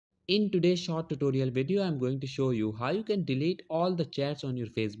In today's short tutorial video, I'm going to show you how you can delete all the chats on your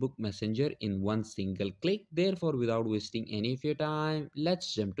Facebook Messenger in one single click. Therefore, without wasting any of your time,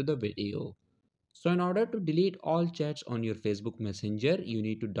 let's jump to the video. So in order to delete all chats on your Facebook Messenger, you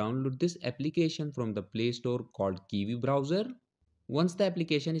need to download this application from the Play Store called Kiwi Browser. Once the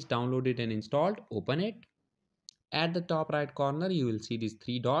application is downloaded and installed, open it. At the top right corner, you will see these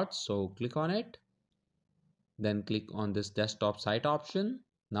three dots. So click on it. Then click on this desktop site option.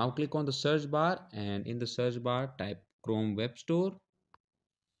 Now click on the search bar and in the search bar type Chrome Web Store.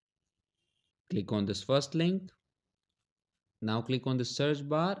 Click on this first link. Now click on the search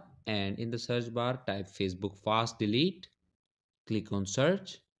bar and in the search bar type Facebook Fast Delete. Click on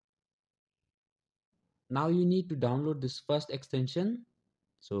search. Now you need to download this first extension.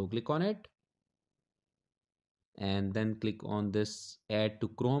 So click on it and then click on this add to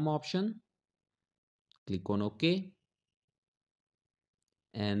Chrome option. Click on OK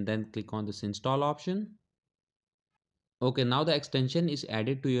and then click on this install option. Okay, now the extension is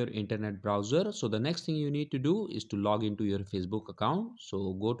added to your internet browser. So the next thing you need to do is to log into your Facebook account.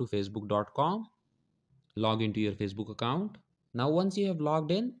 So go to facebook.com, log into your Facebook account. Now once you have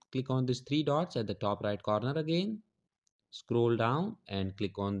logged in, click on these three dots at the top right corner again. Scroll down and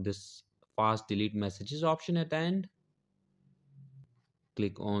click on this fast delete messages option at the end.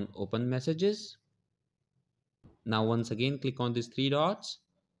 Click on open messages. Now once again click on these three dots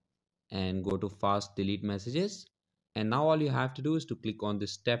and go to fast delete messages. And now all you have to do is to click on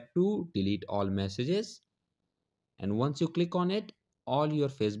this step 2 delete all messages. And once you click on it, all your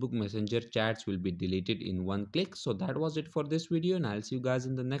Facebook Messenger chats will be deleted in one click. So that was it for this video and I'll see you guys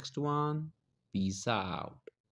in the next one. Peace out.